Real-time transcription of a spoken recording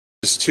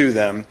to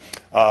them.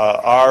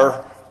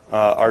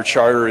 Our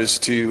charter is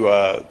to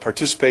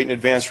participate in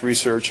advanced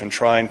research and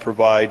try and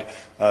provide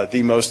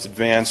the most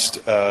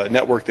advanced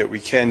network that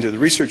we can to the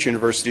research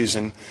universities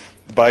and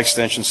by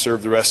extension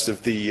serve the rest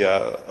of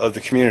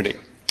the community.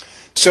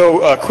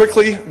 So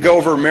quickly go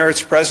over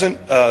Merit's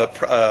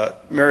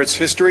Merit's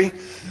history.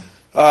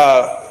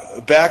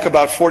 Back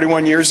about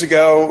 41 years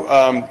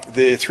ago,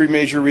 the three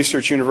major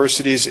research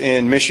universities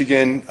in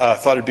Michigan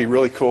thought it'd be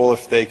really cool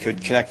if they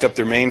could connect up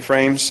their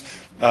mainframes.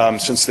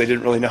 Since they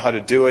didn't really know how to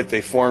do it, they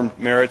formed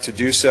Merit to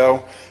do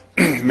so.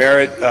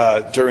 Merit,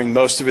 during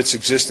most of its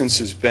existence,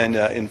 has been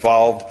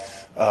involved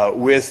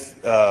with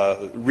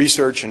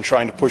research and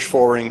trying to push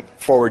forward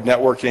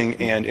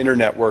networking and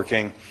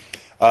internetworking.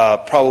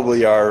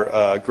 Probably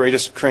our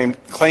greatest claim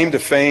to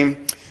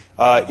fame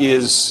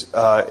is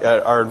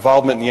our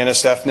involvement in the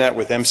NSFnet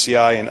with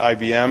MCI and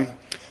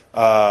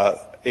IBM.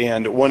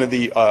 And one of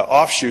the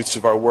offshoots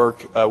of our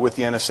work with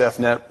the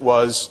NSFnet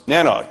was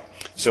NANOG.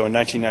 So in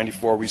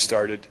 1994, we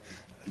started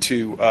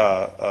to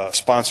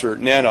sponsor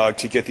NANOG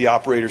to get the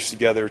operators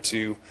together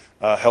to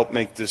help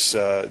make this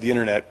the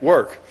internet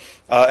work.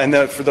 And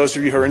then for those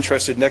of you who are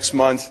interested, next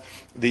month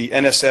the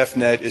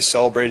NSFnet is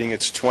celebrating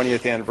its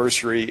 20th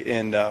anniversary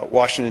in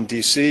Washington,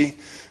 D.C.,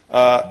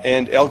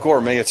 and Al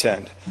Gore may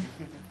attend.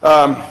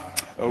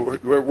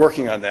 We're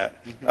working on that.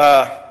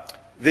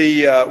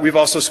 We've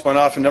also spun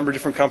off a number of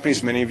different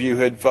companies. Many of you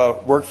had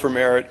worked for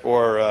Merit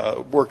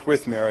or worked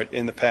with Merit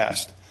in the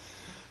past.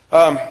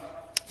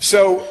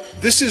 So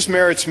this is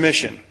Merit's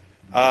mission,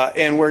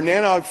 and where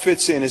NANOG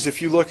fits in is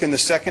if you look in the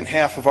second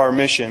half of our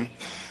mission,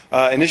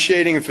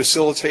 initiating and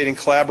facilitating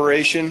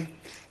collaboration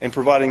and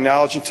providing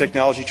knowledge and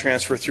technology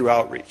transfer through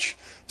outreach.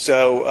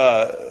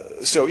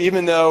 So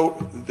even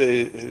though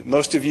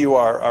most of you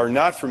are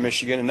not from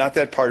Michigan and not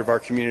that part of our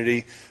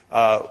community,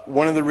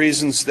 one of the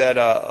reasons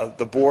that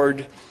the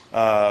board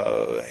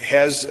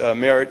has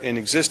Merit in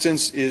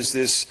existence is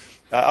this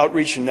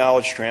outreach and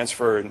knowledge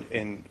transfer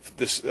and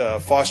this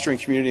fostering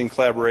community and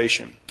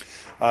collaboration.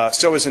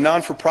 So as a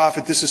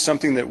non-for-profit, this is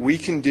something that we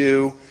can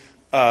do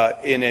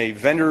in a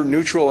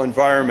vendor-neutral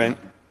environment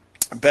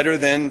better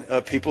than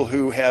people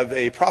who have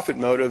a profit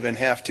motive and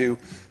have to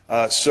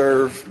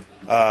serve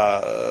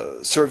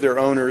their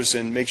owners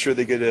and make sure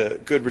they get a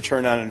good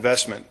return on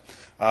investment.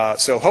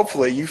 So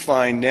hopefully you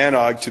find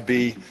NANOG to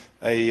be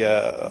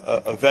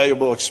a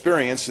valuable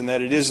experience and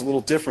that it is a little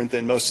different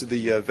than most of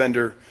the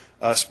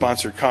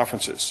vendor-sponsored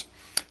conferences.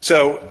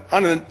 So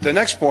on the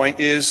next point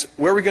is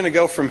where are we going to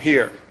go from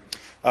here?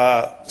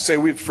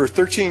 For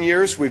 13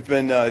 years we've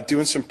been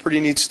doing some pretty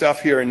neat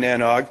stuff here in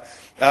NANOG.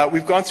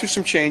 We've gone through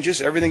some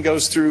changes. Everything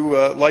goes through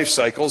life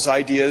cycles.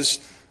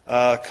 Ideas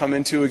come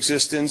into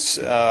existence,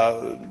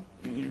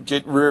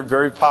 get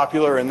very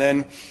popular, and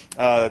then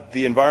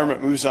the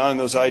environment moves on.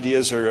 Those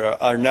ideas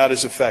are not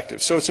as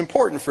effective. So it's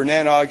important for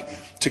NANOG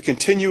to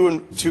continue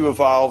to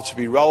evolve, to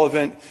be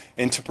relevant,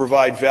 and to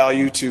provide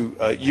value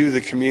to you,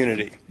 the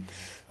community.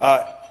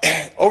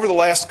 Over the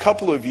last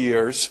couple of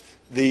years,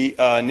 the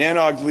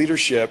NANOG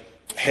leadership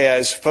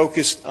has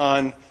focused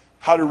on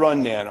how to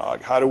run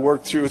NANOG, how to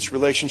work through its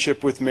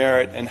relationship with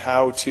Merit, and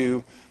how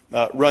to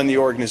run the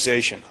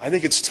organization. I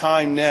think it's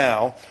time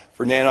now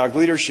for NANOG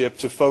leadership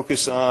to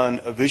focus on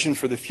a vision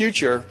for the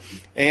future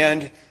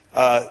and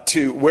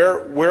to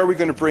where are we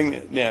going to bring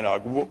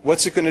NANOG?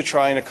 What's it going to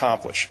try and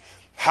accomplish?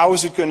 How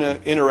is it going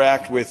to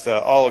interact with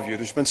all of you?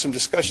 There's been some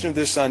discussion of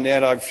this on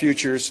NANOG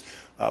Futures,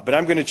 but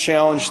I'm going to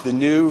challenge the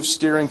new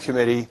steering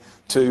committee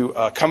to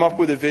come up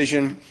with a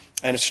vision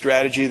and a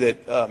strategy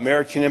that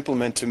Merit can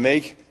implement to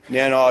make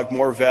NANOG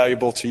more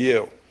valuable to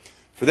you.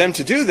 For them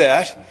to do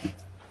that,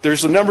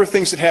 there's a number of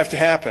things that have to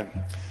happen.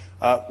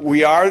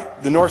 We are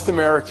the North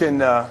American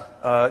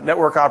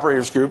Network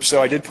Operators Group,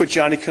 so I did put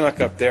Johnny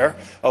Canuck up there,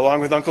 along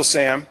with Uncle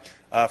Sam.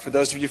 For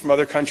those of you from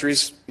other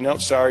countries,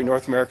 sorry,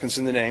 North American's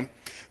in the name.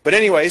 But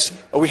anyways,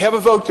 we have a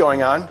vote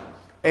going on,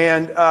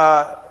 and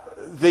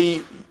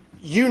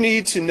you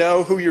need to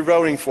know who you're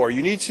voting for.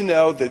 You need to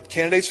know the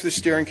candidates for the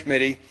steering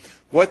committee,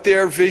 what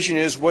their vision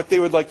is, what they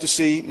would like to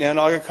see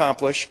NANOG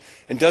accomplish,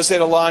 and does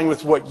that align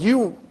with what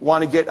you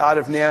want to get out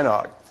of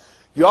NANOG.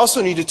 You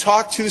also need to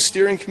talk to the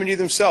steering committee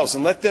themselves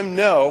and let them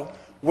know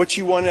what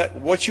you want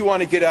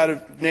to get out of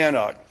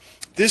NANOG.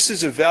 This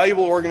is a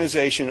valuable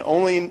organization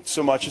only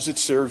so much as it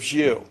serves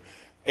you.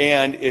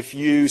 And if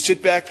you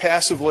sit back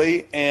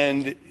passively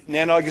and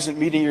NANOG isn't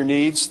meeting your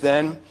needs,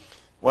 then,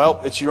 well,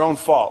 it's your own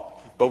fault.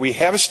 But we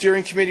have a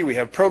steering committee, we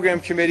have a program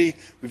committee,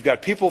 we've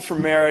got people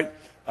from Merit.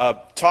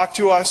 Talk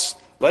to us,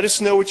 let us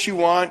know what you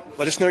want,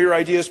 let us know your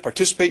ideas,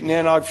 participate in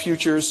NANOG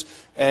Futures,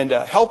 and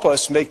help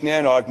us make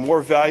NANOG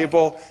more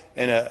valuable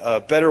and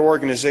a better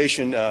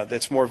organization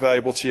that's more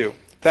valuable to you.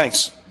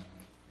 Thanks.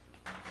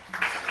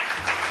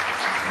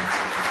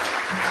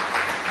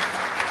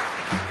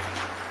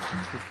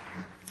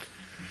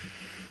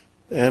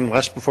 And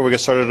last, before we get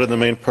started on the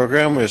main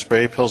program, is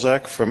Ray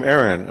Pilzak from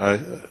ARIN.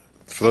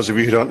 For those of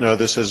you who don't know,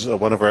 this is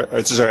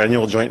our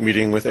annual joint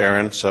meeting with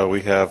ARIN. So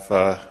we have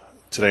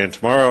today and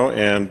tomorrow,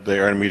 and the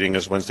Aaron meeting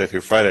is Wednesday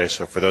through Friday.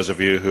 So for those of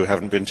you who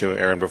haven't been to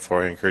Aaron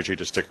before, I encourage you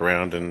to stick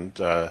around and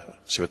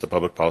see what the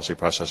public policy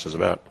process is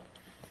about.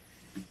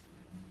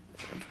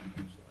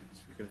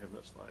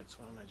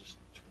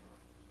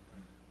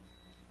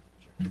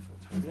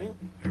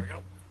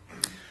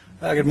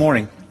 Good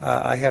morning.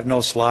 I have no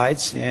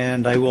slides,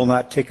 and I will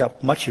not take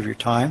up much of your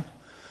time.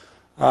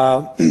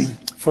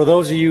 For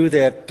those of you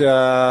that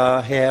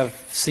have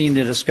seen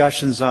the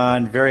discussions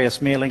on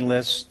various mailing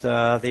lists,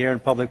 the Aaron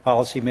Public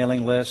Policy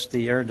mailing list,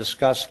 the Aaron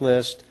Discuss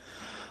list,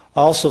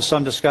 also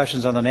some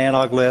discussions on the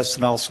NANOG list,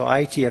 and also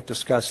ITF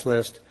Discuss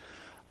list,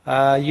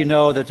 you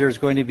know that there's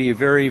going to be a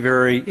very,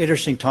 very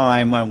interesting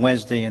time on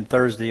Wednesday and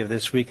Thursday of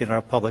this week in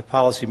our public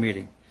policy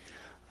meeting.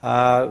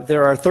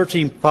 There are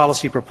 13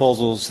 policy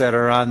proposals that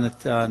are on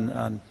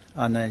the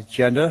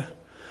agenda.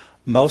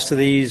 Most of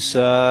these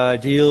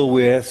deal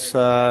with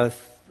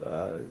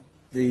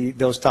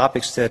those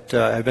topics that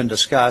have been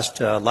discussed.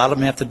 A lot of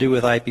them have to do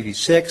with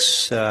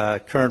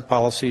IPv6, current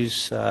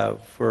policies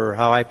for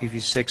how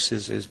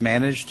IPv6 is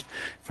managed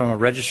from a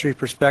registry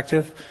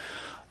perspective.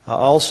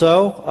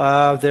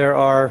 Also, there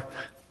are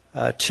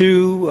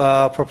two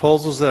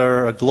proposals that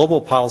are global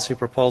policy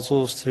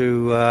proposals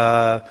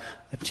to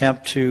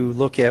attempt to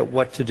look at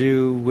what to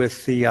do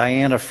with the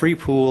IANA free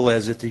pool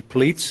as it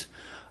depletes.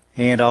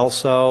 And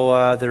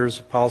also there's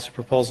a policy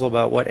proposal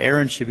about what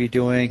Aaron should be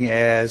doing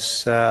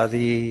as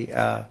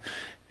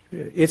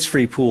its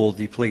free pool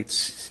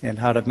depletes and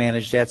how to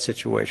manage that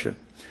situation.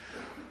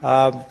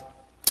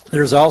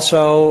 There's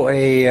also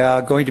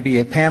going to be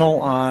a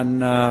panel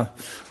on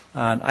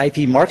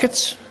IP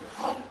markets,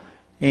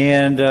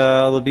 and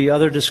there'll be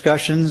other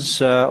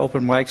discussions,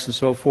 open mics and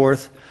so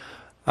forth.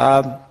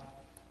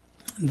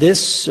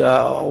 This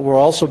will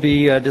also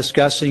be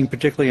discussing,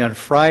 particularly on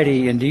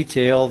Friday in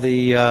detail,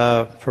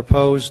 the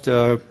proposed,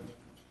 I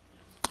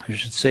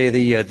should say,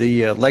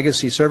 the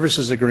legacy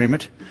services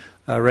agreement,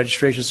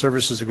 registration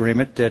services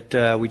agreement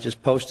that we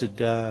just posted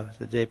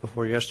the day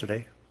before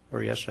yesterday,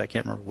 or yesterday, I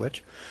can't remember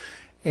which.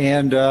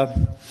 And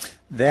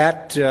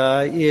that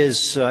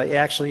is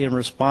actually in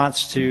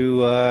response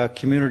to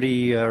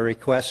community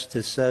requests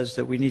that says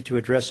that we need to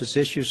address this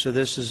issue. So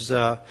this is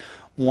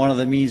one of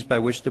the means by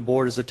which the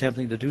board is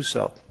attempting to do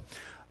so.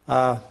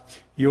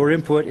 Your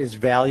input is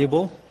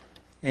valuable,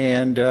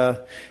 and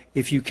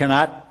if you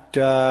cannot,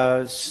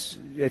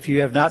 if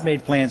you have not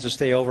made plans to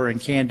stay over and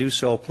can do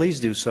so, please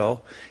do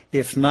so.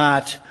 If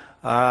not,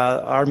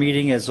 our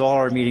meeting, as all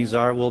our meetings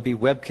are, will be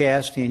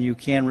webcast, and you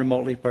can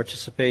remotely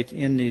participate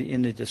in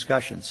the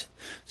discussions.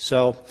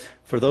 So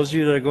for those of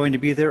you that are going to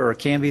be there or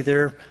can be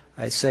there,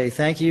 I say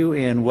thank you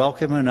and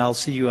welcome, and I'll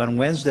see you on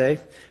Wednesday.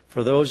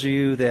 For those of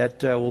you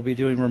that will be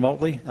doing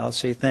remotely, I'll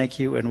say thank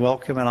you and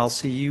welcome, and I'll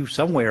see you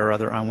somewhere or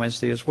other on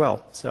Wednesday as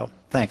well. So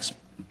thanks.